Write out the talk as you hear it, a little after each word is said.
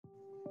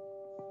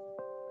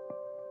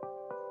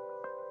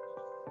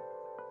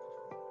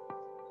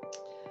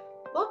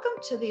Welcome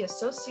to the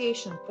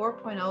Association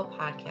 4.0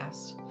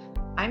 podcast.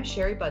 I'm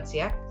Sherry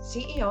Budziak,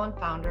 CEO and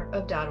founder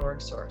of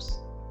 .org Source.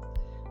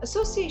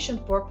 Association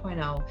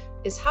 4.0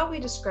 is how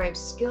we describe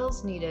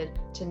skills needed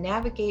to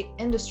navigate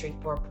Industry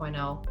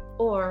 4.0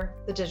 or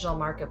the digital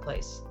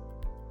marketplace.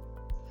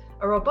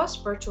 A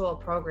robust virtual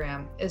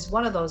program is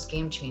one of those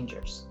game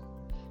changers.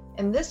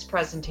 In this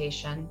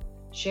presentation,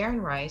 Sharon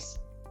Rice,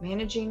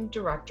 Managing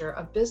Director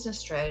of Business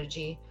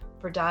Strategy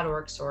for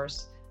 .org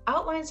Source,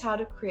 outlines how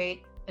to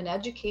create an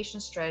education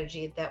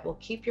strategy that will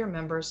keep your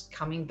members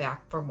coming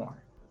back for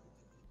more.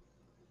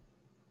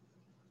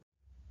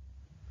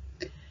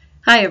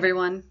 Hi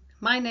everyone,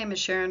 my name is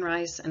Sharon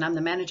Rice and I'm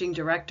the Managing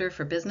Director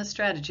for Business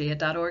Strategy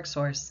at .org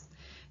Source.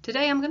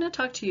 Today I'm going to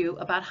talk to you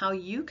about how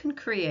you can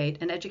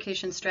create an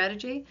education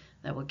strategy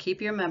that will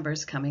keep your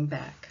members coming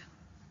back.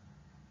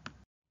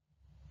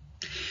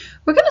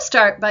 We're going to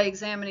start by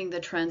examining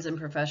the trends in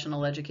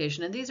professional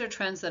education, and these are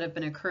trends that have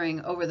been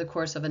occurring over the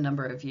course of a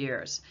number of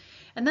years.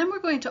 And then we're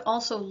going to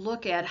also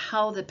look at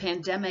how the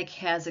pandemic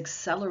has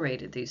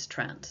accelerated these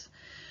trends.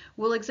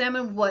 We'll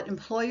examine what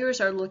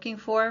employers are looking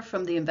for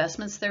from the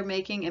investments they're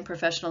making in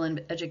professional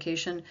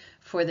education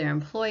for their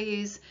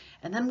employees,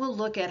 and then we'll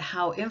look at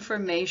how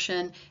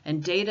information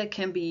and data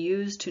can be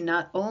used to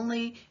not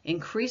only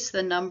increase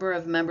the number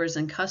of members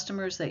and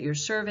customers that you're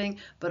serving,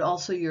 but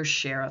also your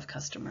share of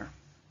customer.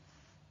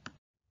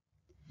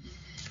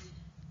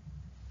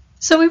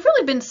 So we've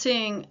really been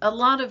seeing a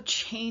lot of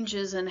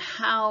changes in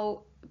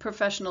how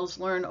professionals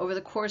learn over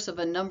the course of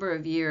a number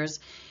of years.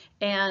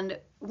 And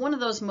one of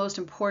those most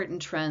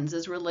important trends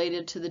is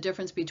related to the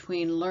difference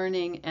between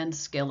learning and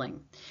skilling.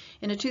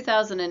 In a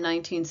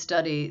 2019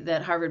 study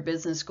that Harvard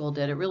Business School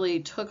did, it really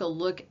took a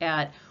look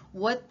at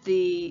what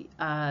the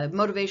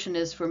motivation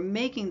is for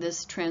making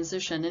this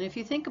transition. And if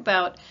you think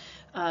about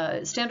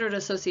standard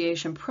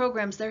association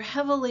programs, they're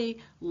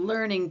heavily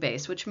learning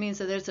based, which means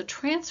that there's a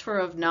transfer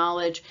of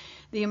knowledge.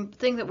 The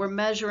thing that we're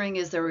measuring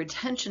is the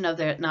retention of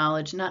that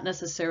knowledge, not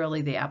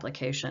necessarily the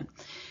application.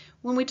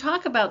 When we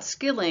talk about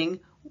skilling,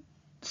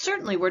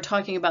 certainly we're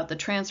talking about the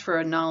transfer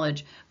of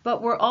knowledge,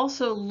 but we're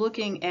also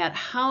looking at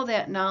how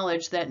that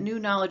new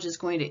knowledge is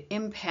going to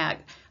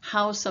impact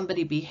how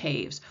somebody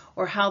behaves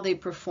or how they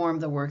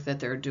perform the work that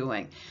they're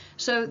doing.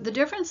 So the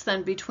difference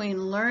then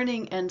between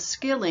learning and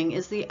skilling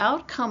is the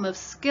outcome of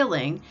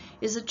skilling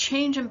is a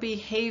change in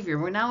behavior.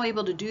 We're now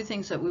able to do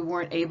things that we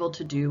weren't able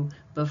to do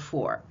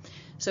before.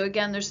 So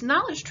again, there's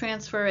knowledge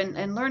transfer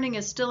and learning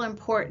is still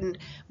important,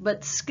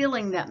 but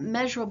skilling, that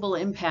measurable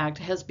impact,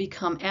 has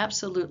become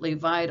absolutely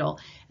vital,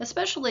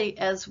 especially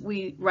as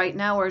we right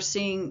now are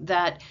seeing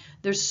that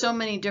there's so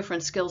many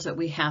different skills that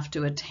we have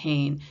to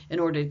attain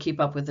in order to keep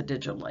up with the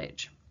digital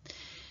age.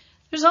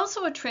 There's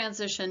also a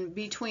transition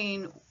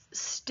between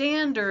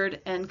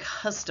standard and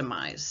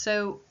customized.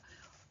 So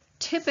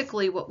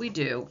typically what we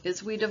do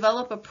is we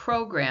develop a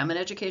program, an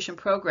education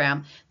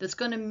program, that's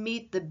going to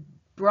meet the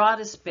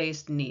broadest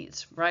based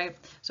needs, right?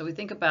 So we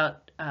think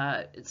about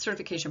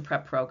certification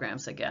prep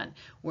programs again.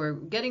 We're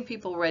getting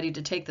people ready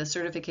to take the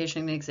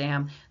certification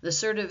exam. The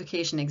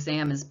certification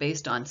exam is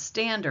based on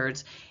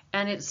standards,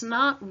 and it's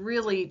not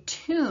really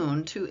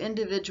tuned to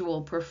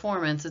individual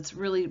performance. It's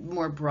really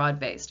more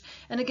broad-based.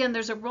 And again,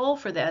 there's a role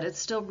for that. It's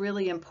still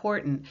really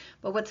important.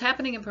 But what's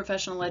happening in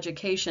professional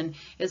education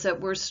is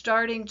that we're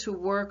starting to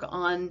work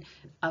on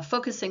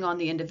focusing on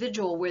the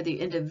individual, where the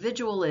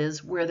individual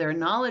is, where their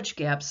knowledge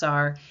gaps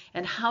are,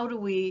 and how do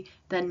we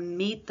then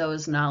meet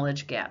those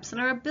knowledge gaps.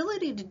 And our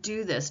ability to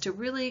do this, to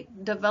really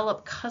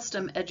develop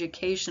custom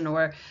education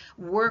or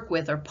work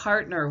with or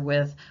partner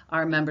with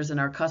our members and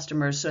our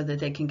customers so that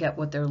they can get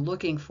what they're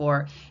looking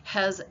for,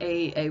 has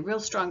a real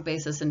strong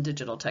basis in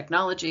digital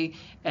technology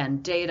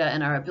and data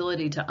and our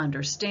ability to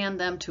understand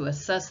them, to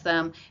assess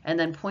them, and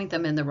then point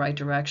them in the right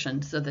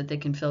direction so that they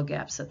can fill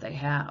gaps that they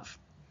have.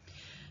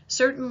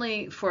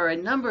 Certainly for a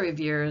number of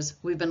years,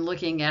 we've been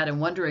looking at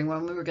and wondering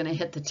when we were going to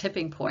hit the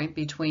tipping point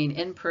between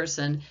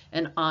in-person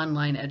and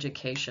online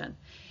education.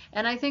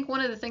 And I think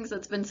one of the things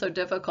that's been so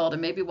difficult,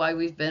 and maybe why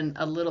we've been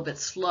a little bit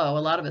slow, a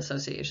lot of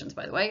associations,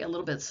 by the way, a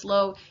little bit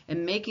slow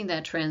in making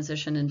that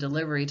transition and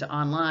delivery to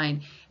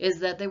online, is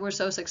that they were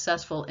so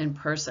successful in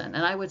person.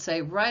 And I would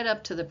say right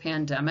up to the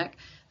pandemic,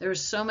 there were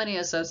so many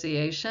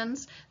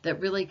associations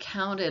that really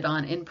counted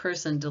on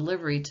in-person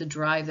delivery to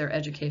drive their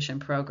education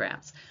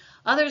programs.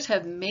 Others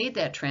have made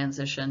that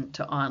transition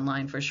to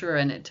online for sure,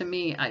 and to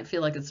me, I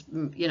feel like it's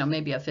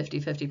maybe a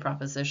 50-50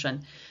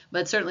 proposition,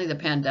 but certainly the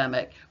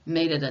pandemic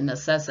made it a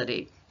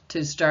necessity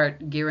to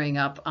start gearing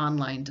up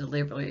online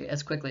delivery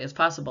as quickly as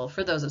possible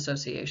for those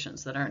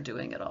associations that aren't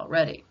doing it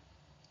already.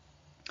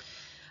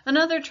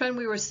 Another trend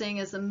we were seeing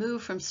is the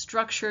move from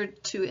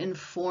structured to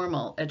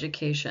informal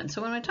education.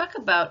 So when I talk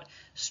about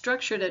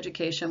structured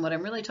education, what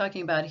I'm really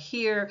talking about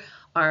here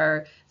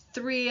are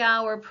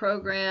 3-hour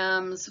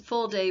programs,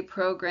 full-day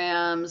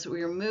programs.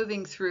 We are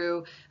moving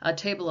through a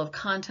table of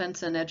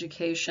contents in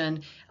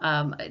education.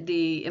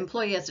 The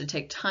employee has to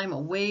take time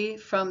away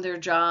from their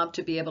job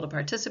to be able to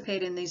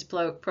participate in these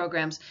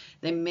programs.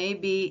 They may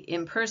be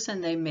in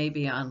person, they may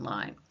be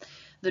online.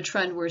 the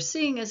trend we're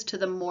seeing is to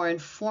the more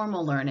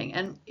informal learning.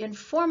 And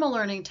informal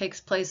learning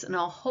takes place in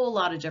a whole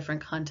lot of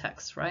different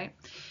contexts, right?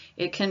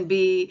 It can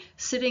be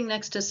sitting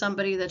next to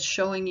somebody that's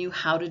showing you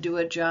how to do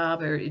a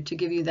job or to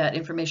give you that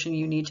information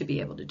you need to be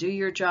able to do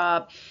your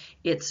job.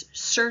 It's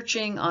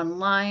searching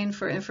online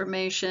for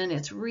information.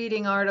 It's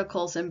reading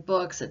articles and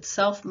books. It's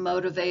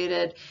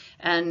self-motivated,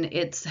 and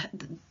it's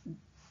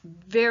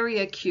very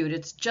acute.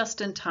 It's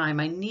just in time.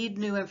 I need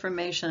new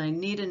information. I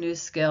need a new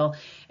skill,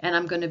 and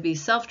I'm going to be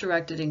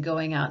self-directed in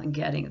going out and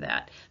getting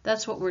that.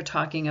 That's what we're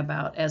talking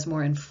about as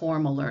more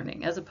informal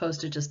learning, as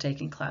opposed to just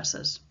taking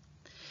classes.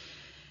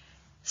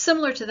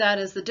 Similar to that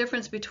is the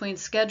difference between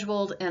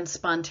scheduled and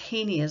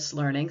spontaneous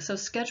learning. So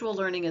scheduled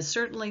learning is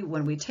certainly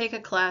when we take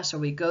a class or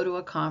we go to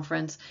a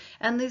conference,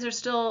 and these are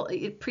still,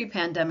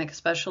 pre-pandemic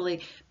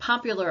especially,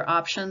 popular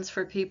options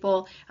for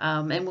people.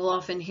 And we'll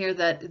often hear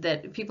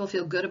that people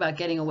feel good about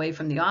getting away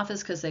from the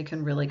office because they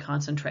can really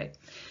concentrate.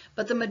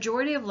 But the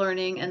majority of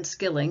learning and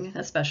skilling,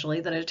 especially,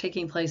 that are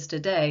taking place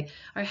today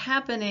are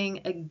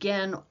happening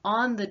again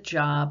on the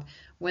job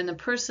when the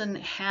person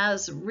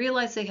has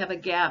realized they have a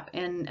gap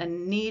and a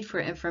need for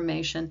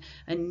information,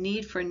 a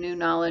need for new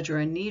knowledge, or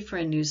a need for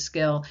a new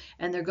skill,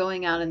 and they're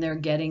going out and they're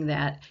getting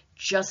that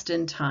just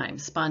in time,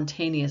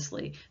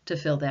 spontaneously, to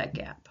fill that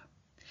gap.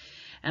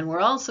 And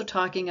we're also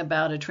talking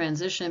about a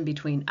transition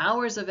between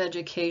hours of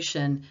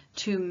education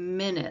to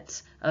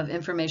minutes of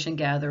information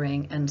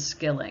gathering and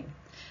skilling.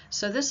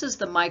 So this is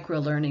the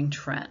micro-learning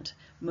trend,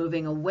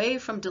 moving away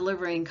from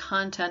delivering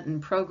content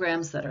and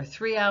programs that are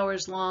 3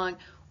 hours long,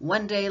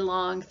 1 day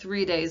long,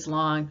 3 days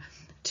long,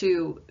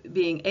 to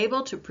being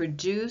able to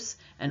produce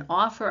and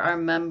offer our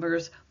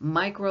members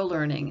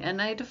micro-learning.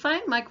 And I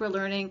define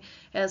micro-learning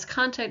as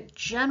content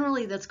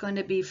generally that's going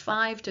to be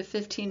 5 to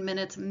 15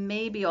 minutes,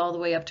 maybe all the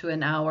way up to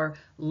an hour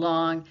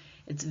long.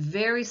 It's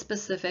very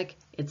specific,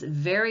 it's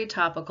very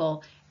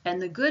topical,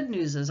 and the good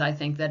news is, I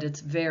think, that it's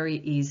very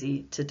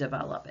easy to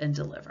develop and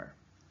deliver.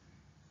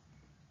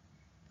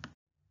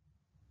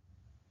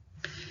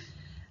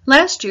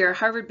 Last year,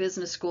 Harvard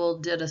Business School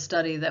did a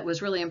study that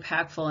was really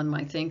impactful in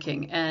my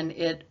thinking, and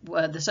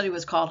the study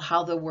was called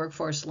How the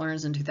Workforce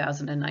Learns in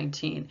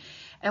 2019.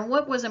 And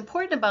what was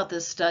important about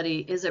this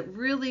study is it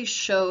really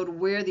showed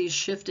where these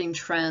shifting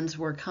trends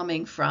were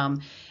coming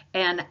from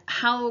and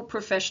how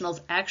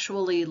professionals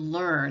actually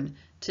learn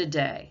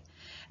today.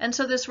 And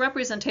so this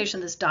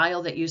representation, this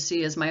dial that you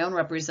see, is my own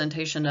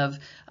representation of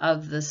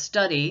the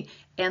study.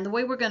 And the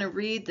way we're going to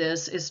read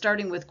this is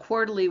starting with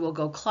quarterly. We'll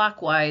go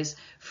clockwise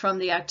from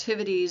the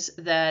activities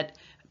that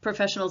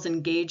professionals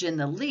engage in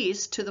the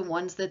least to the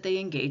ones that they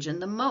engage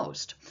in the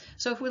most.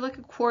 So if we look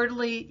at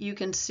quarterly, you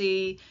can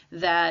see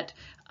that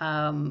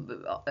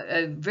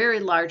a very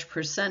large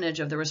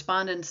percentage of the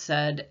respondents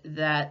said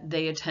that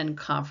they attend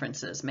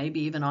conferences,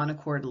 maybe even on a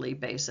quarterly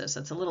basis.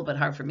 It's a little bit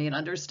hard for me to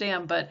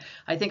understand, but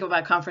I think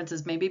about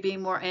conferences maybe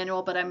being more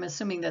annual, but I'm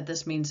assuming that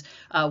this means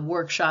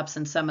workshops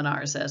and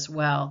seminars as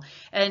well.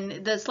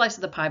 And the slice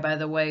of the pie, by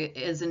the way,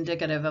 is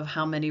indicative of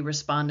how many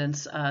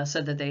respondents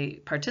said that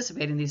they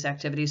participate in these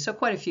activities, so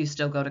quite a few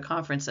still go to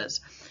conferences.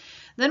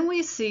 Then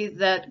we see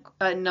that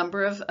a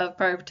number of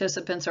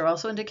participants are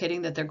also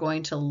indicating that they're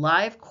going to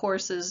live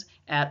courses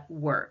at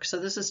work. So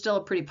this is still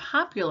a pretty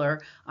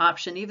popular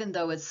option, even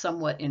though it's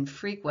somewhat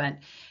infrequent.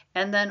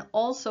 And then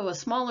also a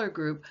smaller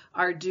group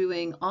are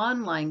doing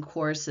online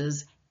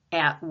courses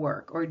at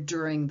work or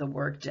during the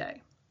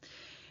workday.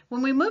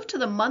 When we move to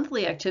the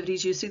monthly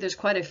activities, you see there's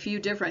quite a few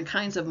different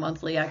kinds of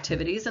monthly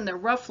activities, and they're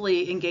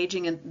roughly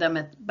engaging in them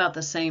at about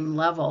the same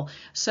level.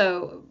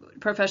 So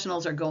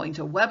professionals are going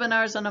to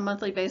webinars on a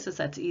monthly basis.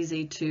 That's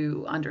easy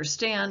to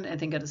understand. I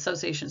think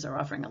associations are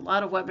offering a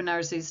lot of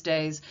webinars these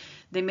days.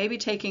 They may be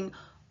taking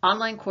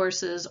online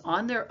courses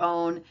on their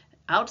own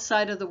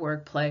outside of the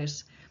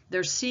workplace.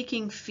 They're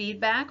seeking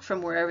feedback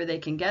from wherever they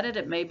can get it.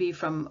 It may be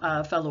from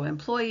fellow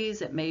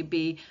employees. It may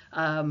be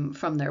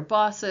from their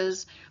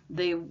bosses.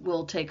 They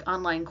will take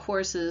online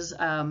courses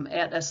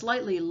at a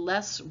slightly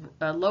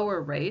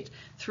lower rate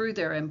through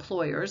their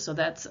employers. So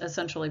that's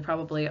essentially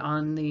probably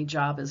on the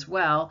job as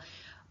well.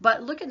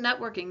 But look at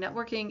networking.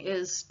 Networking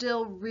is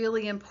still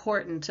really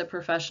important to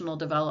professional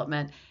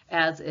development,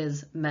 as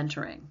is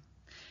mentoring.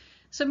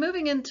 So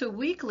moving into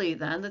weekly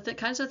then, the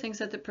kinds of things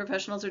that the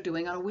professionals are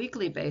doing on a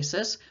weekly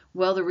basis,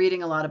 well, they're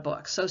reading a lot of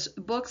books. So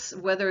books,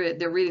 whether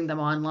they're reading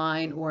them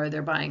online or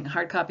they're buying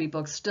hard copy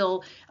books,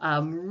 still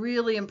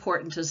really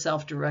important to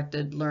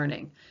self-directed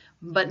learning.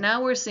 But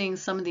now we're seeing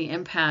some of the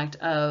impact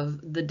of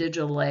the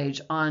digital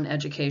age on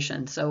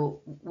education.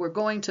 So we're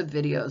going to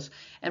videos,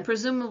 and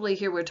presumably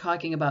here we're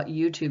talking about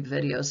YouTube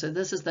videos. So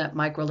this is that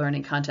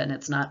micro-learning content.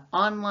 It's not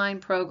online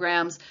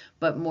programs,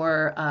 but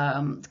more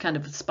kind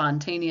of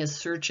spontaneous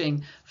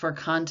searching for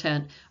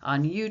content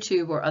on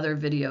YouTube or other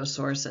video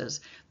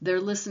sources.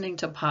 They're listening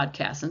to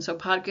podcasts, and so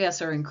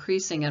podcasts are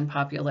increasing in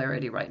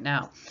popularity right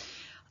now.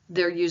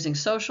 They're using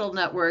social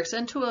networks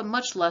and, to a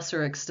much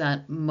lesser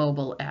extent,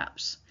 mobile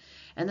apps.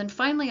 And then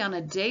finally, on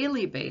a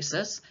daily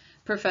basis,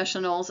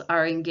 professionals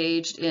are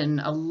engaged in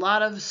a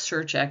lot of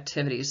search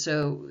activities.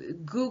 So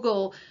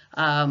Google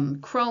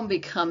Chrome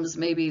becomes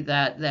maybe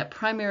that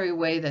primary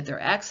way that they're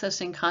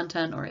accessing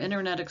content, or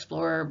Internet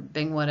Explorer,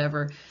 Bing,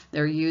 whatever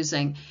they're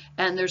using.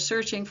 And they're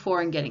searching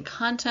for and getting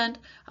content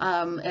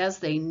as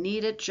they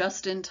need it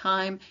just in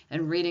time,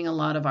 and reading a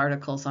lot of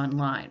articles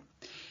online.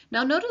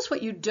 Now notice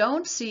what you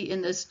don't see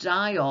in this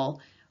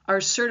dial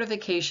are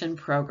certification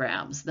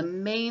programs, the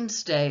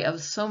mainstay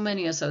of so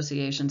many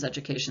associations'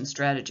 education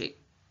strategy.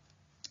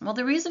 Well,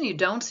 the reason you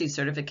don't see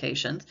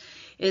certifications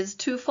is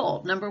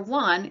twofold. Number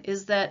one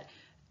is that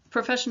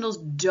professionals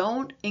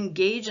don't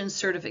engage in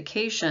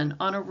certification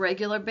on a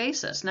regular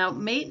basis. Now,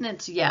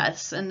 maintenance,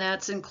 yes, and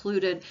that's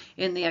included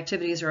in the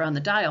activities around the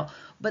dial,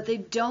 but they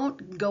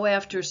don't go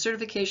after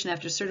certification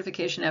after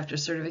certification after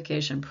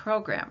certification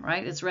program,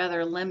 right? It's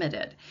rather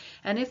limited.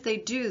 And if they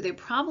do, they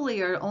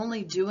probably are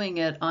only doing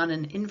it on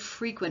an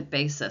infrequent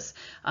basis.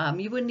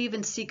 You wouldn't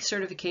even seek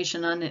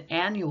certification on an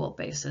annual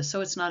basis,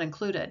 so it's not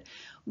included.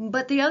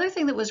 But the other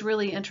thing that was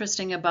really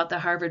interesting about the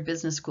Harvard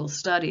Business School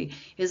study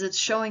is it's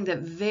showing that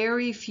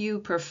very few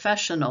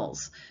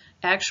professionals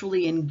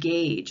actually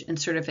engage in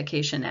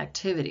certification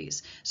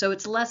activities. So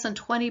it's less than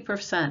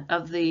 20%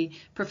 of the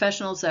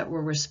professionals that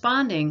were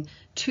responding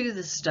to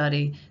the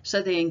study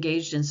said they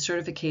engaged in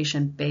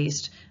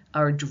certification-based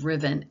or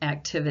driven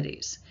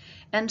activities.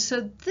 And so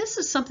this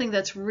is something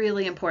that's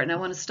really important. I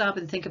want to stop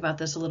and think about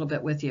this a little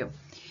bit with you.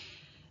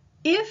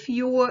 If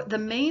the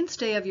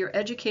mainstay of your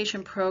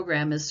education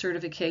program is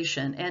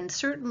certification, and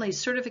certainly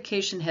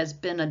certification has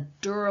been a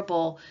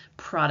durable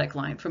product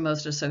line for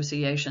most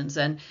associations,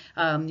 and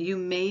you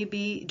may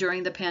be,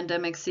 during the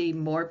pandemic, see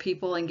more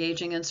people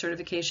engaging in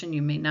certification.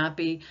 You may not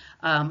be.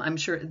 I'm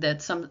sure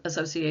that some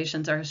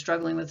associations are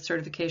struggling with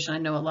certification. I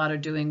know a lot are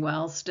doing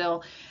well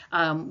still.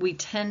 We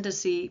tend to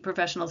see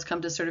professionals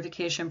come to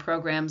certification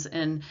programs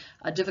in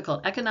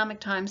difficult economic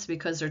times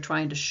because they're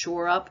trying to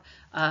shore up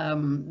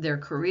their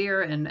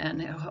career, and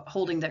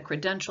holding that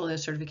credential, their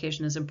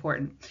certification is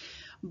important.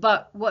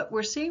 But what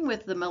we're seeing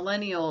with the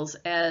millennials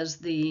as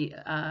the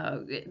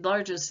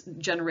largest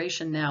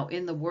generation now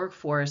in the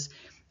workforce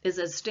is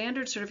that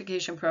standard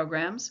certification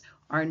programs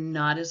are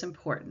not as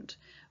important.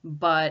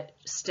 But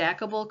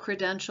stackable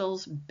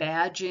credentials,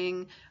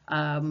 badging,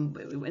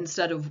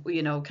 instead of,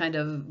 kind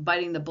of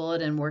biting the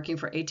bullet and working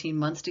for 18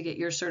 months to get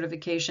your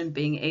certification,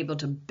 being able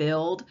to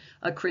build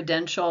a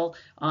credential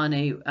on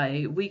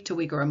a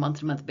week-to-week or a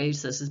month-to-month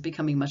basis is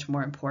becoming much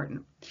more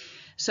important.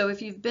 So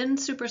if you've been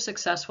super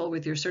successful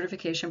with your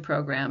certification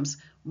programs,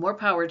 more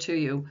power to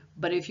you.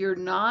 But if you're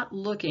not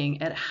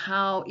looking at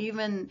how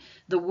even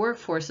the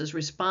workforce is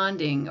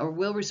responding or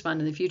will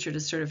respond in the future to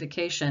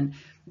certification,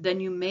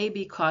 then you may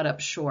be caught up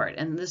short.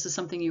 And this is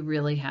something you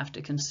really have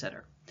to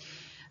consider.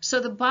 So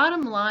the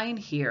bottom line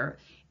here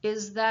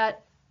is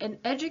that an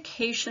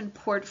education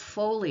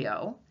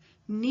portfolio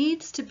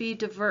needs to be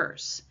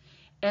diverse.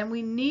 And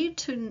we need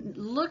to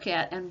look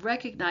at and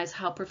recognize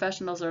how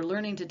professionals are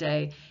learning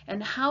today,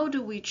 and how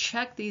do we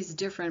check these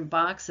different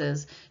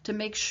boxes to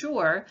make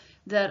sure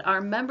that our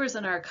members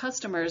and our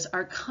customers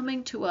are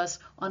coming to us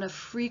on a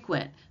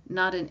frequent,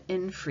 not an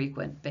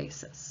infrequent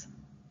basis.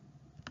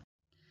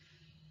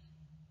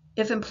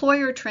 If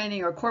employer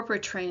training or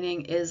corporate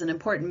training is an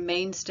important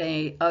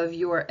mainstay of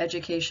your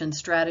education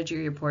strategy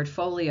or your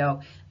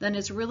portfolio, then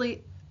it's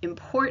really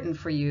important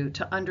for you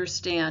to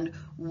understand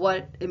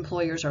what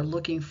employers are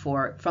looking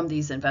for from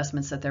these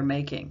investments that they're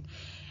making.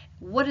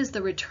 What is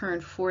the return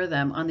for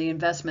them on the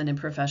investment in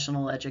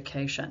professional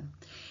education?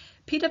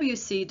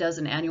 PwC does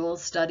an annual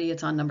study.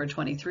 It's on number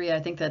 23.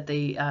 I think that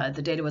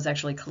the data was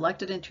actually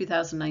collected in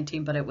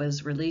 2019, but it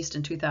was released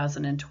in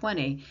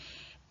 2020.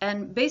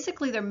 And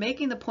basically, they're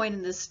making the point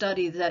in this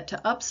study that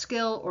to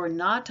upskill or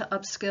not to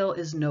upskill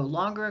is no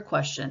longer a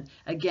question.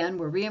 Again,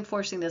 we're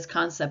reinforcing this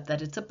concept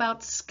that it's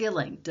about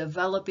skilling,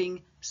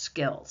 developing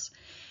skills.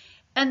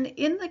 And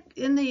in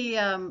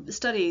the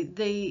study,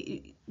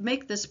 they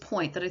make this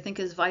point that I think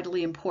is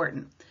vitally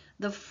important.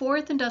 The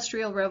fourth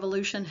industrial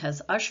revolution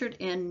has ushered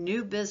in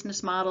new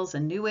business models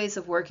and new ways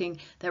of working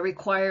that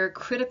require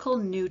critical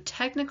new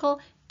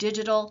technical,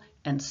 digital,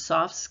 and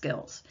soft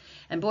skills.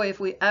 And boy, if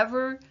we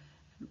ever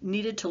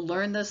needed to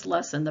learn this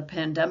lesson, the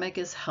pandemic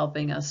is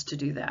helping us to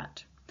do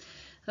that.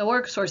 The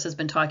WorkSource has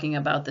been talking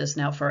about this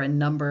now for a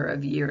number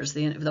of years,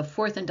 the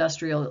fourth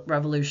industrial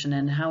revolution,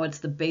 and how it's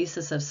the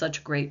basis of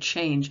such great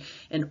change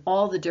in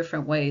all the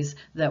different ways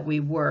that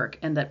we work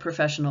and that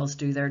professionals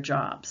do their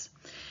jobs.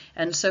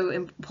 And so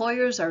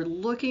employers are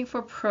looking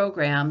for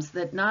programs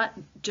that not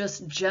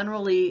just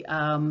generally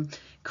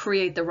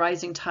create the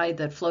rising tide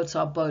that floats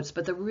all boats,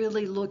 but they're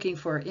really looking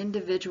for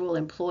individual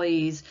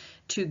employees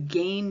to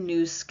gain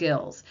new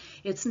skills.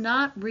 It's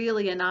not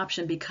really an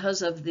option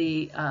because of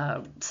the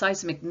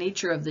seismic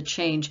nature of the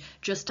change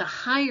just to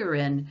hire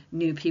in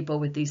new people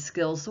with these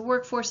skills. The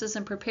workforce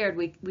isn't prepared.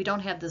 We don't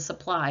have the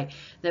supply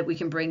that we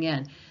can bring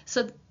in.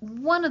 So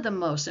one of the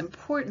most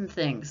important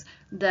things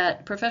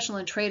that professional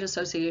and trade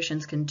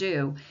associations can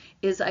do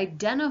is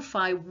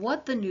identify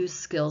what the new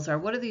skills are,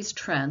 what are these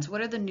trends,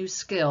 what are the new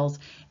skills,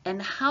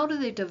 and how do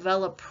they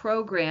develop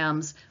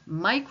programs,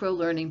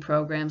 micro-learning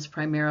programs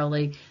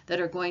primarily, that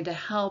are going to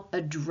help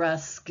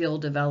address skill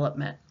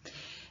development.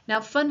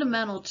 Now,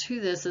 fundamental to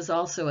this is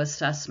also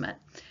assessment.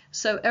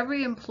 So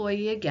every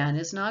employee, again,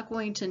 is not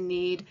going to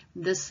need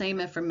the same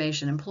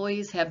information.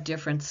 Employees have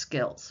different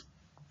skills,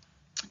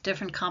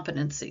 different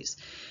competencies.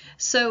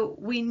 So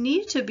we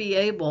need to be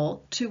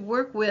able to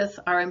work with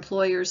our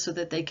employers so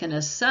that they can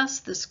assess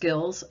the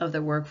skills of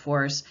the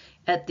workforce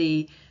at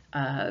the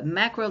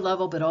macro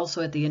level, but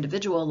also at the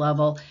individual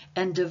level,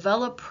 and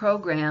develop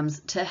programs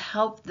to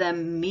help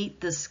them meet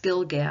the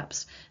skill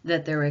gaps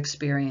that they're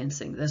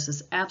experiencing. This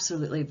is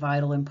absolutely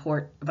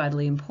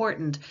vitally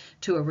important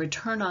to a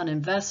return on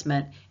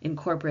investment in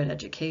corporate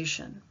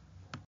education.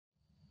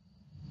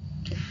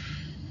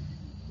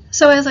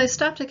 So as I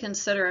stop to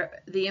consider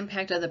the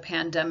impact of the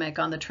pandemic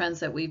on the trends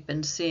that we've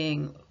been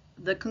seeing,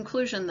 the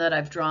conclusion that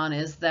I've drawn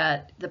is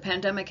that the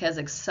pandemic has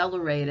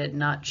accelerated,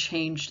 not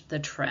changed the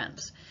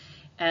trends.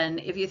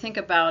 And if you think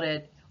about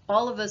it,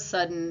 all of a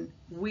sudden,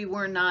 we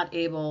were not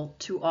able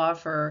to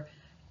offer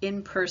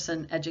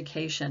in-person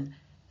education,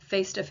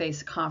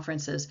 face-to-face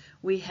conferences.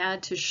 We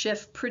had to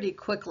shift pretty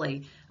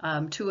quickly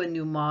to a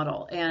new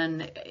model.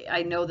 And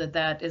I know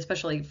that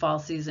especially fall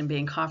season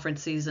being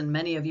conference season,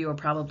 many of you are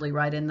probably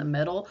right in the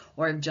middle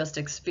or have just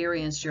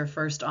experienced your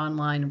first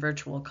online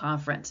virtual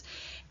conference.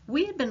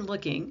 We had been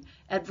looking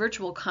at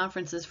virtual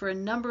conferences for a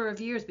number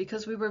of years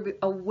because we were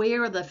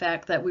aware of the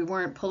fact that we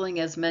weren't pulling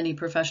as many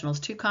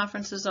professionals to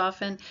conferences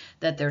often,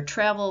 that their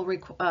travel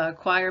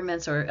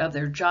requirements or of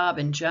their job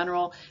in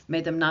general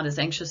made them not as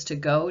anxious to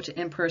go to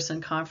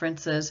in-person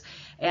conferences.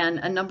 And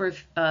a number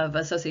of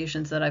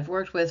associations that I've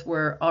worked with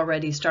were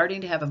already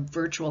starting to have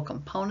virtual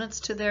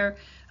components to their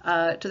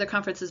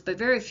conferences, but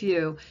very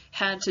few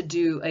had to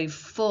do a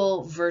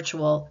full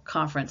virtual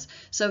conference.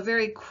 So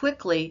very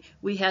quickly,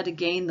 we had to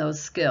gain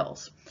those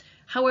skills.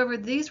 However,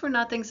 these were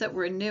not things that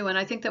were new, and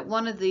I think that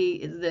one of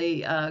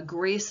the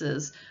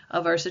graces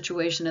of our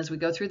situation as we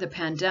go through the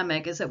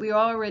pandemic is that we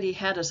already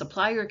had a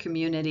supplier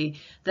community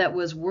that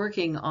was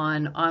working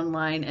on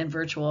online and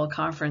virtual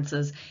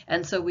conferences,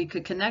 and so we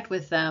could connect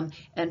with them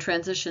and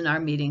transition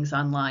our meetings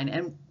online.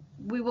 And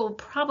we will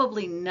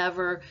probably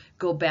never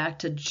go back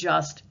to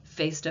just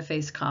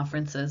face-to-face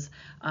conferences.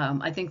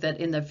 I think that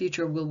in the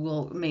future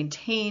we'll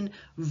maintain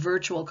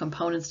virtual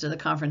components to the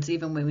conference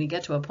even when we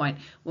get to a point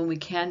when we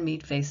can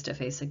meet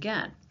face-to-face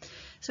again.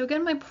 So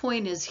again, my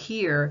point is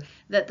here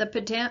that the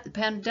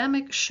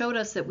pandemic showed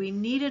us that we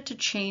needed to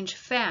change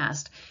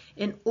fast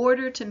in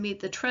order to meet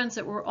the trends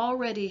that were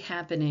already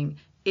happening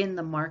in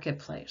the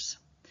marketplace.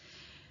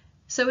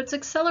 So it's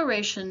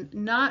acceleration,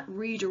 not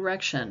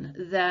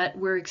redirection, that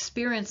we're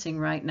experiencing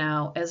right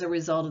now as a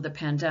result of the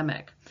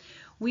pandemic.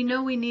 We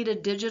know we need a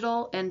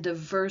digital and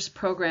diverse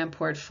program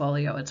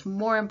portfolio. It's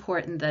more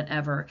important than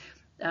ever.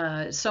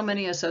 So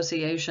many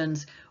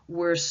associations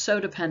were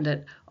so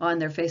dependent on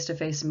their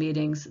face-to-face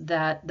meetings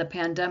that the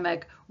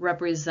pandemic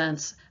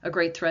represents a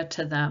great threat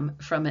to them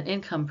from an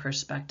income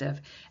perspective.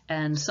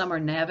 And some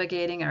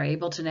are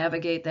able to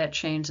navigate that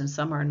change, and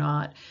some are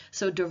not.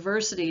 So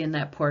diversity in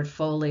that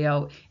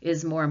portfolio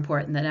is more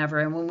important than ever.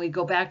 And when we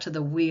go back to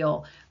the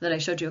wheel that I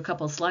showed you a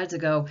couple of slides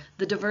ago,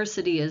 the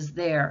diversity is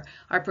there.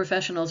 Our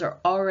professionals are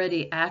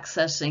already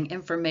accessing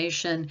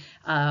information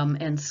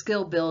and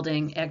skill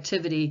building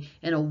activity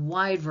in a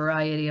wide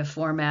variety of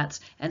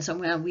formats. And so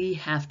we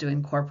have to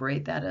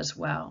incorporate that as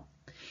well.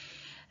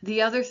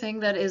 The other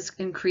thing that is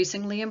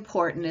increasingly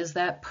important is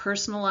that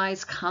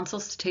personalized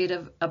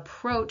consultative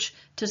approach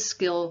to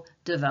skill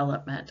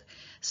development.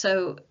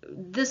 So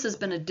this has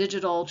been a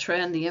digital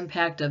trend, the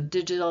impact of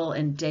digital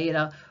and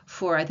data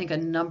for, I think, a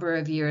number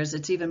of years.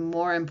 It's even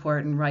more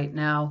important right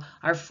now.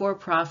 Our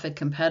for-profit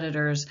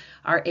competitors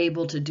are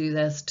able to do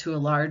this to a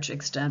large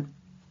extent.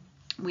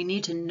 We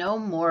need to know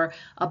more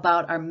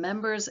about our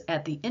members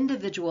at the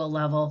individual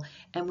level,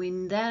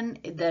 and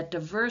that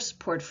diverse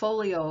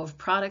portfolio of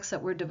products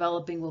that we're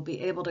developing will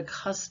be able to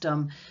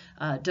custom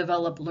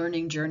develop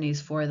learning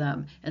journeys for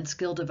them and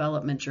skill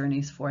development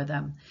journeys for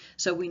them.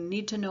 So we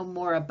need to know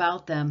more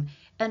about them,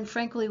 and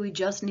frankly, we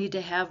just need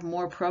to have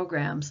more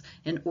programs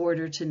in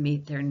order to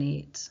meet their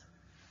needs.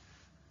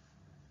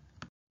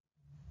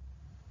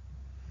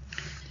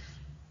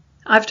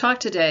 I've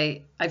talked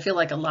today, I feel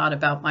like, a lot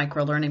about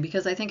microlearning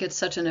because I think it's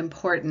such an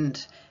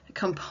important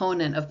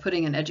component of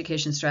putting an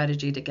education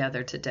strategy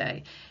together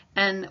today.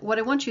 And what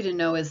I want you to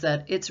know is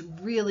that it's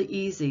really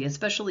easy,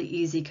 especially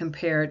easy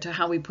compared to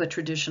how we put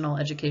traditional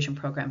education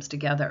programs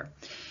together.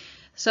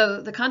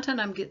 So the content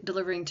I'm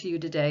delivering to you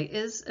today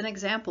is an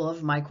example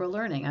of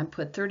microlearning. I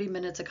put 30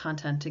 minutes of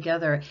content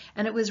together,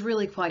 and it was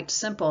really quite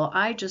simple.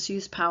 I just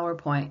used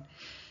PowerPoint.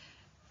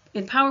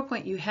 In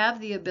PowerPoint, you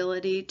have the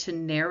ability to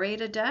narrate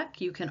a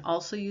deck. You can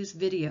also use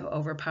video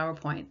over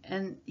PowerPoint.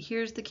 And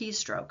here's the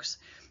keystrokes.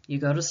 You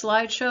go to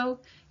slideshow,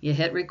 you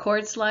hit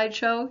record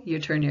slideshow, you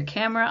turn your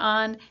camera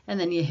on, and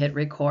then you hit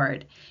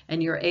record.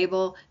 And you're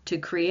able to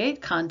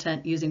create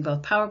content using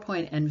both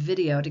PowerPoint and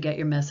video to get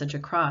your message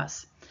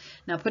across.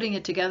 Now, putting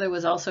it together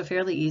was also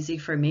fairly easy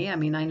for me. I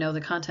mean, I know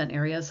the content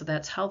area, so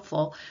that's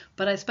helpful,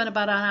 but I spent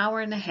about an hour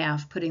and a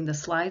half putting the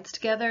slides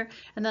together,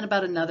 and then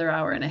about another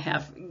hour and a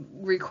half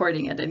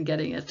recording it and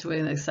getting it to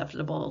an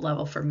acceptable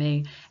level for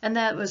me, and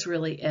that was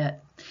really it.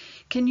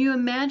 Can you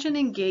imagine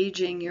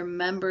engaging your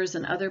members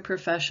and other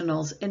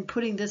professionals in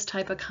putting this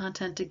type of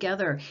content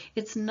together?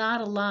 It's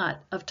not a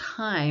lot of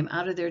time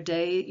out of their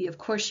day. Of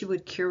course, you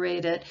would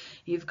curate it.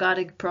 You've got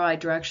to provide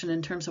direction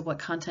in terms of what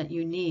content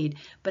you need,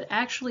 but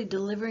actually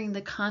delivering the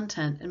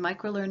content and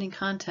microlearning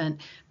content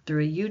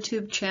through a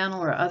YouTube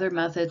channel or other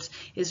methods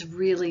is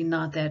really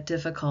not that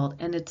difficult,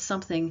 and it's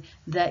something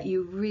that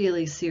you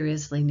really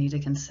seriously need to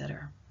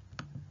consider.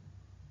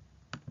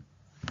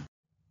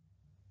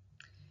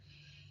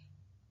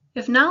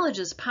 If knowledge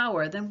is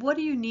power, then what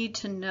do you need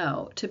to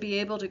know to be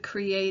able to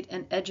create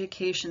an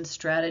education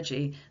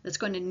strategy that's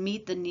going to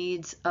meet the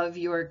needs of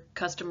your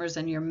customers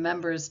and your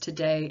members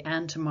today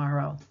and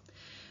tomorrow?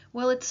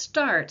 Well, it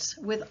starts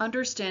with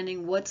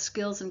understanding what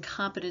skills and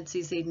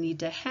competencies they need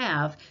to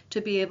have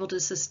to be able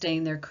to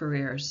sustain their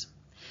careers.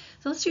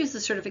 So let's use the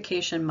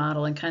certification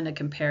model and kind of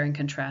compare and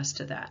contrast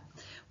to that.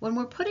 When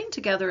we're putting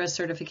together a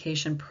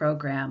certification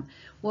program,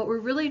 what we're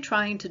really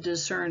trying to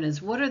discern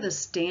is what are the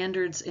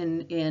standards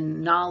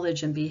in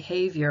knowledge and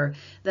behavior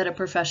that a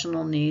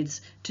professional needs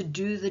to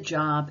do the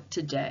job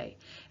today.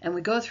 And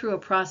we go through a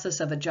process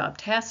of a job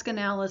task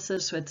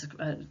analysis, so it's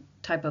a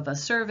type of a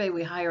survey.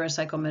 We hire a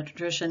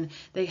psychometrician.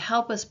 They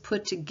help us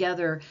put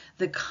together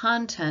the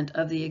content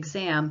of the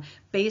exam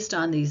based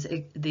on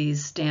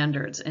these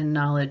standards in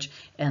knowledge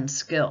and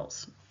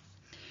skills.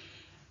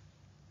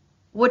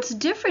 What's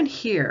different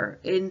here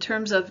in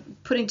terms of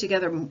putting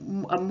together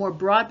a more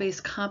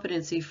broad-based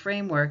competency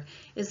framework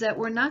is that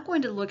we're not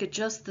going to look at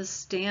just the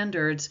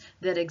standards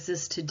that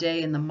exist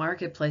today in the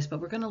marketplace, but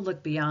we're going to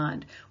look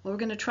beyond. What we're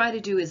going to try to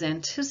do is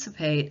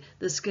anticipate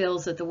the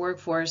skills that the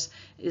workforce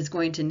is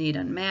going to need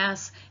en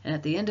masse and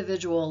at the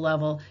individual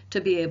level to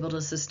be able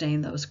to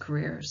sustain those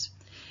careers.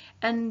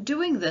 And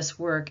doing this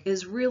work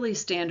is really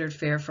standard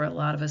fare for a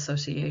lot of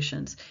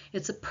associations.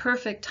 It's a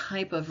perfect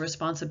type of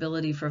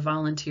responsibility for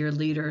volunteer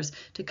leaders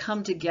to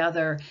come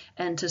together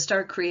and to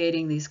start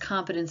creating these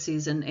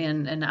competencies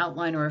in an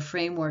outline or a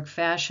framework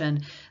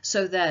fashion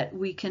so that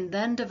we can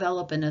then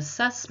develop an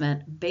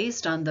assessment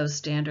based on those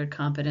standard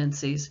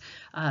competencies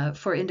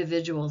for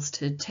individuals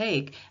to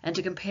take and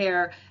to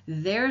compare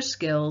their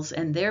skills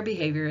and their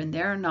behavior and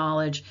their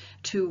knowledge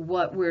to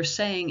what we're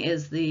saying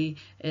is the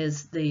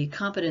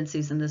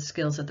competencies and the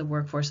skills that the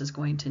workforce is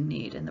going to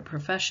need in the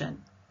profession.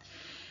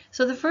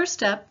 So the first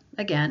step,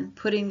 again,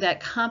 putting that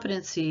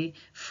competency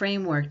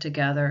framework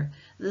together.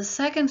 The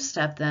second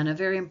step then, a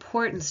very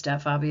important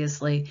step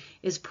obviously,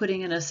 is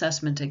putting an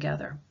assessment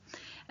together.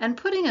 And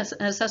putting an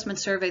assessment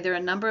survey, there are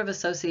a number of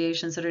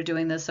associations that are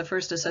doing this. The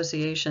first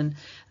association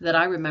that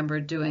I remember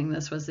doing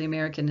this was the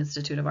American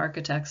Institute of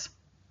Architects.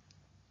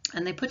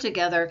 And they put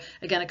together,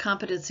 again, a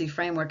competency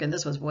framework, and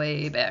this was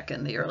way back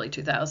in the early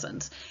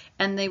 2000s.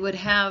 And they would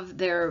have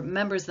their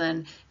members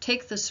then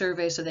take the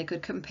survey so they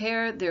could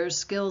compare their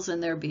skills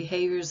and their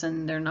behaviors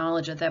and their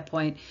knowledge at that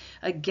point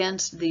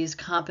against these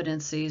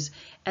competencies.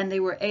 And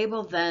they were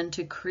able then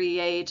to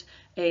create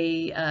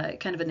a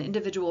kind of an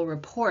individual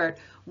report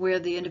where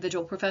the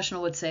individual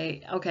professional would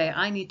say, okay,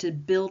 I need to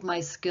build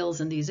my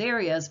skills in these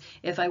areas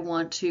if I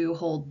want to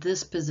hold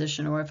this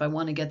position, or if I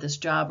want to get this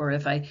job, or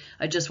if I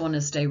just want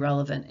to stay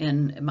relevant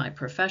in my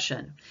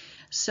profession.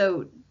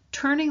 So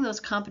turning those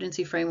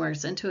competency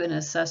frameworks into an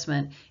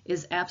assessment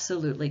is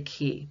absolutely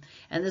key.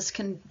 And this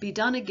can be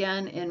done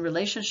again in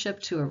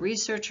relationship to a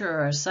researcher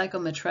or a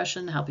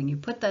psychometrician helping you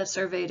put that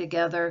survey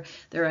together.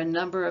 There are a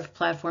number of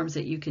platforms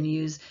that you can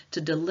use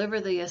to deliver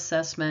the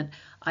assessment.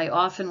 I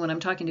often, when I'm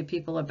talking to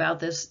people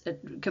about this,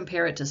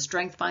 compare it to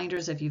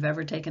StrengthsFinders. If you've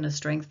ever taken a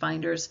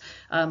StrengthsFinders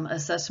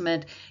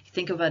assessment,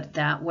 think of it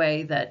that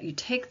way, that you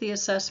take the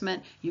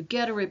assessment, you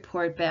get a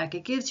report back,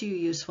 it gives you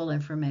useful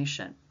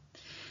information.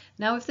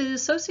 Now, if the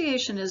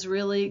association is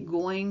really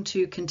going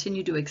to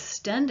continue to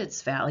extend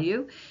its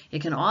value,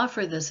 it can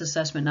offer this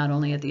assessment not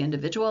only at the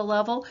individual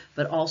level,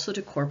 but also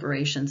to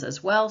corporations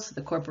as well, so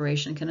the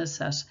corporation can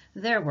assess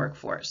their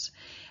workforce.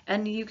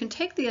 And you can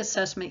take the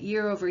assessment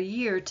year over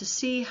year to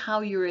see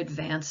how you're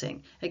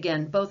advancing,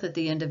 again, both at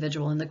the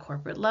individual and the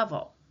corporate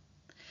level.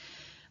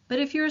 But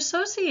if your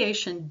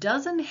association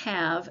doesn't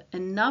have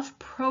enough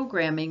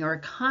programming or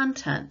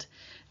content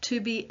to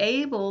be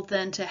able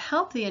then to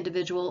help the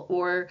individual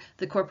or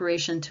the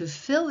corporation to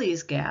fill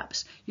these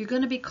gaps, you're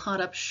going to be caught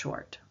up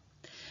short.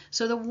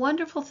 So the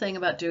wonderful thing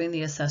about doing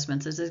the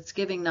assessments is it's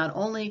giving not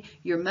only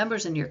your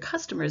members and your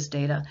customers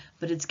data,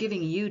 but it's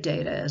giving you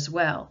data as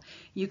well.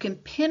 You can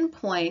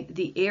pinpoint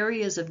the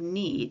areas of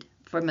need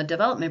from a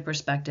development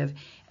perspective,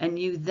 and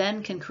you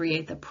then can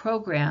create the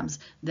programs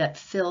that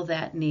fill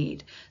that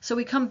need. So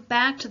we come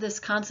back to this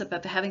concept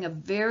of having a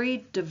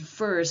very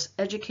diverse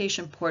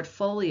education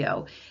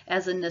portfolio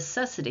as a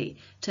necessity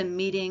to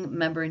meeting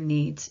member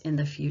needs in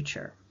the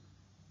future.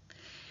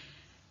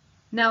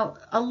 Now,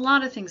 a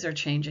lot of things are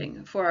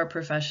changing for our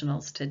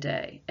professionals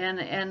today.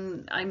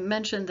 And I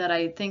mentioned that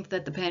I think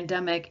that the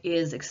pandemic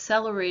is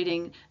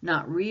accelerating,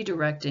 not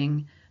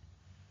redirecting,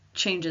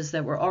 changes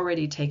that were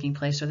already taking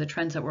place or the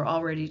trends that were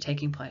already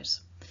taking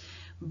place.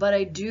 But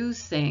I do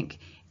think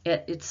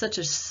it's such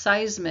a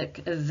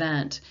seismic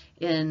event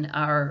in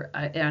our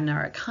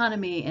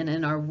economy and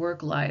in our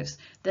work lives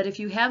that if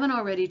you haven't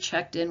already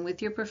checked in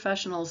with your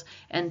professionals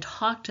and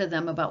talked to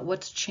them about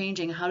what's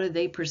changing, how do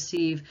they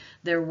perceive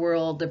their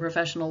world, the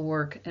professional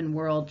work and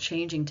world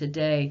changing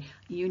today,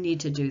 you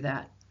need to do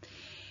that.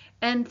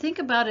 And think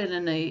about it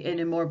in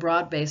a more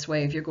broad-based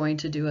way if you're going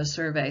to do a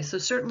survey. So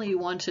certainly you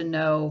want to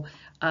know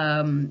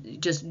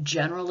just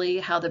generally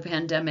how the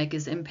pandemic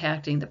is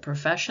impacting the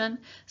profession.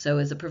 So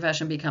is the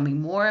profession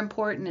becoming more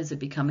important? Is it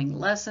becoming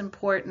less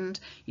important?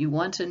 You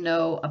want to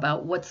know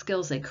about what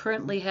skills they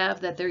currently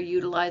have that they're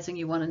utilizing.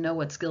 You want to know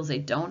what skills they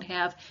don't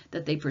have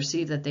that they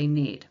perceive that they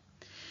need.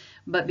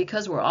 But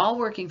because we're all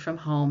working from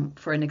home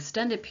for an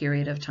extended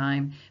period of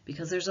time,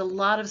 because there's a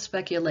lot of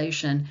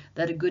speculation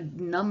that a good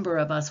number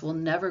of us will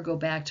never go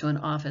back to an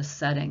office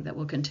setting, that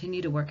will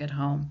continue to work at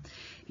home,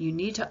 you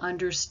need to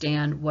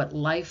understand what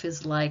life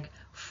is like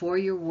for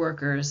your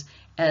workers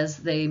as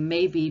they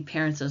may be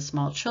parents of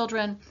small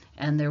children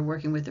and they're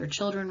working with their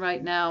children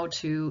right now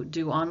to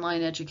do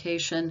online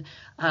education.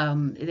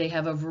 They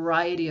have a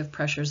variety of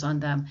pressures on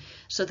them.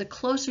 So the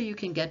closer you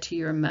can get to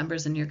your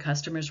members and your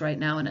customers right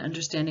now and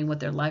understanding what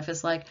their life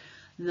is like,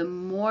 the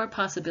more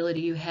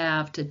possibility you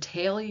have to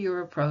tailor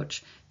your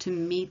approach to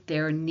meet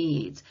their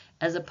needs,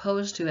 as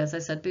opposed to, as I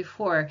said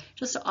before,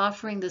 just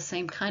offering the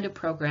same kind of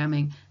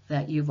programming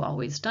that you've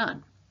always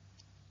done.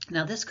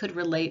 Now, this could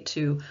relate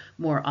to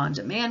more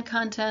on-demand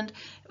content,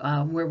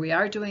 where we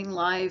are doing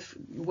live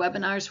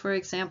webinars, for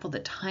example, the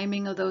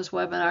timing of those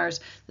webinars.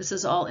 This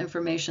is all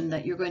information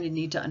that you're going to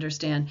need to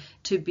understand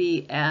to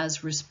be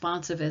as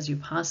responsive as you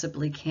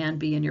possibly can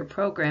be in your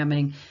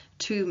programming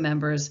to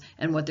members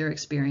and what they're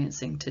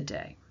experiencing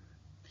today.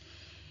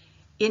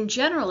 In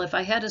general, if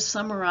I had to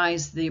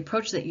summarize the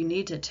approach that you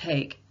need to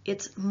take,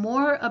 it's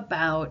more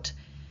about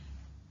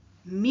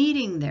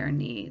meeting their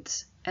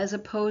needs as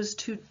opposed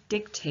to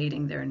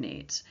dictating their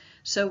needs.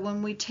 So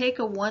when we take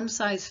a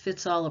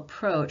one-size-fits-all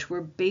approach,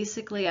 we're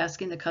basically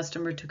asking the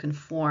customer to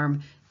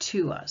conform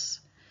to us.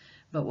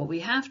 But what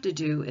we have to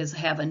do is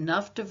have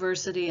enough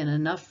diversity and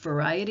enough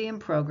variety in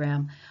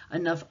program,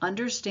 enough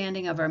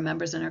understanding of our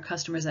members and our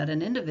customers at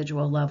an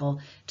individual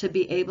level to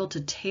be able to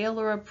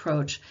tailor an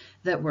approach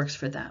that works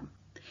for them.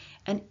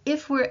 And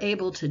if we're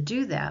able to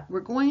do that,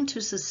 we're going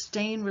to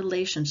sustain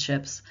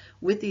relationships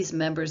with these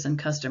members and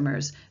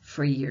customers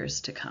for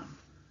years to come.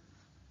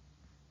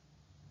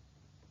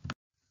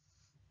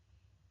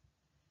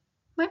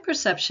 My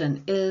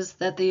perception is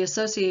that the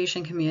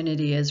association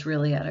community is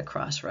really at a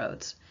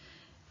crossroads.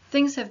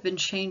 Things have been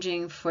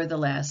changing for the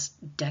last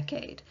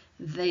decade.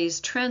 These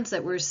trends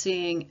that we're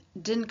seeing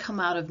didn't come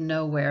out of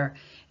nowhere.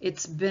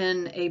 It's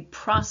been a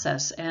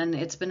process, and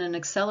it's been an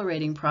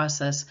accelerating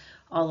process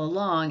all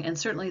along, and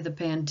certainly the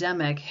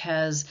pandemic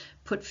has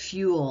put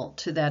fuel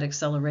to that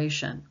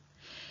acceleration.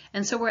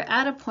 And so we're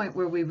at a point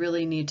where we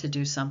really need to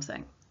do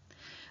something.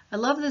 I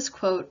love this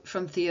quote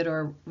from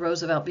Theodore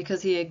Roosevelt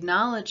because he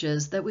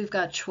acknowledges that we've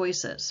got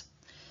choices.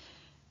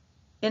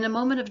 In a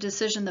moment of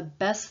decision, the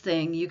best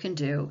thing you can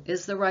do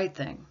is the right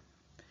thing.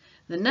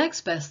 The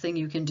next best thing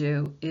you can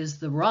do is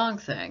the wrong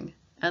thing,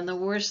 and the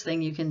worst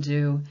thing you can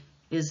do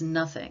is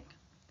nothing.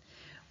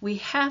 We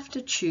have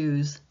to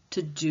choose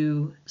to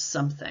do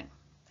something.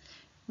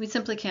 We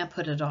simply can't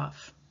put it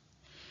off.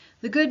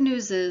 The good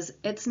news is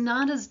it's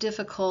not as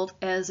difficult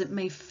as it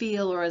may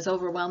feel or as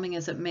overwhelming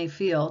as it may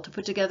feel to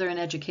put together an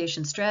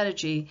education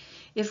strategy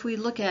if we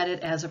look at it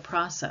as a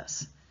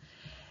process.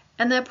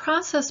 And that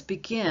process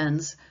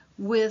begins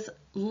with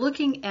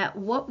looking at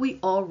what we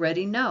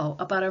already know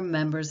about our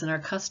members and our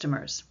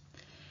customers.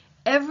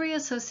 Every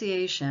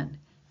association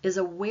is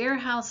a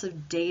warehouse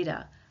of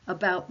data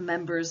about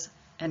members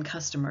and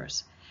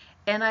customers.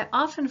 And I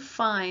often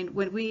find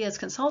when we as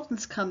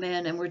consultants come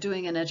in and we're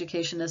doing an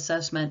education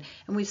assessment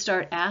and we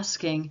start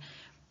asking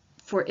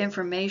for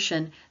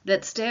information,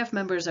 that staff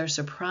members are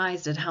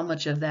surprised at how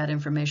much of that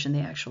information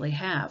they actually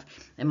have.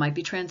 It might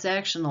be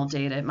transactional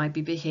data, it might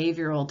be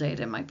behavioral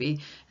data, it might be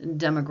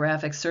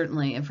demographic,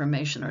 certainly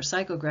information, or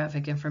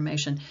psychographic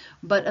information,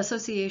 but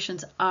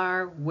associations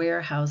are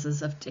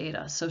warehouses of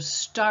data. So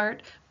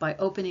start by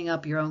opening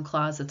up your own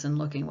closets and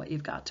looking what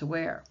you've got to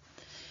wear.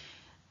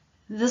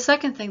 The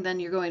second thing then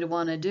you're going to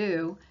want to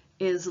do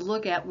is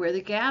look at where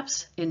the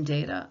gaps in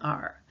data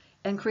are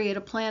and create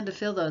a plan to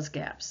fill those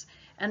gaps.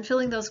 And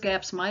filling those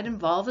gaps might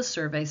involve a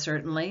survey,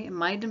 certainly. It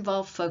might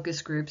involve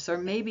focus groups or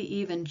maybe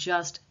even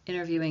just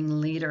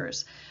interviewing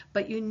leaders.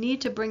 But you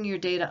need to bring your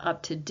data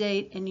up to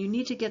date and you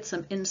need to get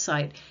some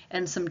insight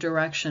and some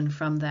direction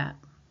from that.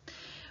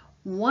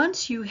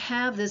 Once you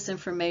have this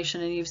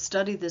information and you've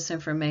studied this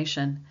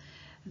information,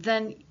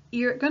 then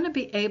you're going to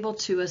be able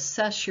to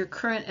assess your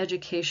current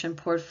education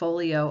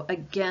portfolio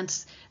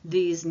against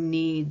these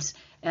needs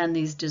and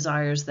these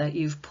desires that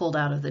you've pulled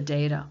out of the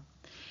data.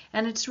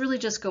 And it's really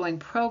just going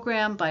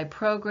program by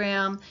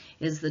program.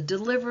 Is the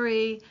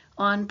delivery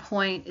on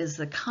point? Is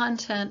the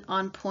content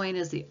on point?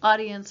 Is the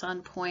audience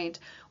on point?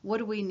 What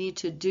do we need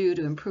to do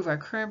to improve our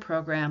current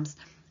programs?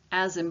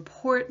 As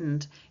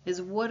important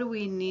is what do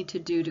we need to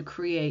do to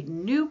create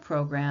new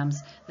programs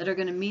that are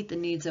going to meet the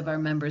needs of our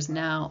members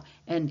now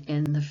and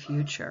in the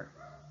future.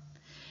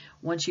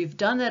 Once you've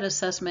done that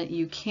assessment,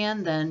 you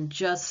can then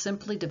just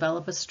simply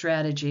develop a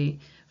strategy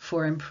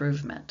for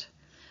improvement.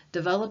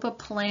 Develop a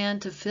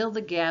plan to fill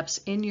the gaps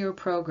in your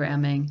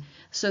programming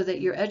so that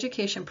your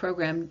education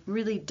program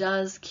really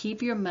does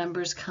keep your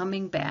members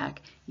coming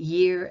back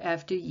year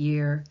after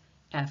year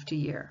after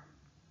year.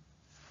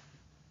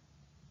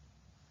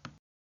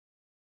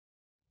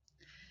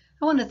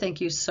 I want to thank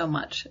you so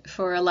much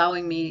for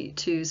allowing me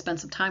to spend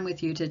some time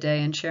with you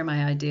today and share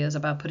my ideas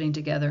about putting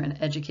together an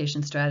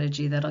education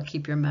strategy that'll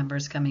keep your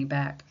members coming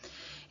back.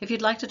 If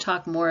you'd like to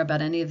talk more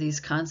about any of these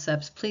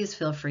concepts, please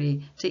feel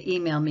free to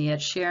email me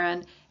at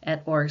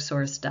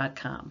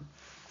sharon@orgsource.com.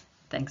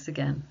 Thanks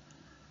again.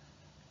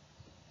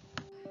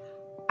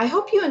 I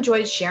hope you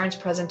enjoyed Sharon's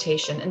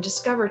presentation and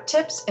discovered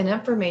tips and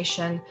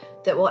information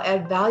that will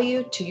add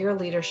value to your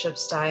leadership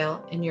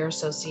style in your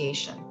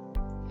association.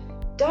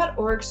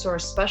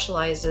 .org/Source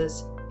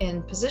specializes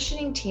in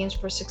positioning teams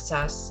for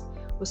success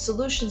with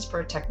solutions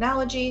for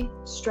technology,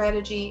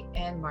 strategy,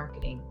 and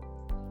marketing.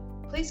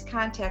 Please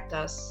contact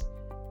us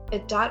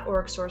at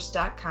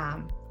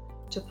 .orgsource.com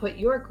to put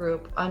your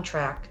group on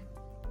track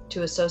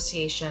to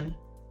Association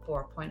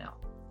 4.0.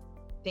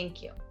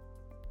 Thank you.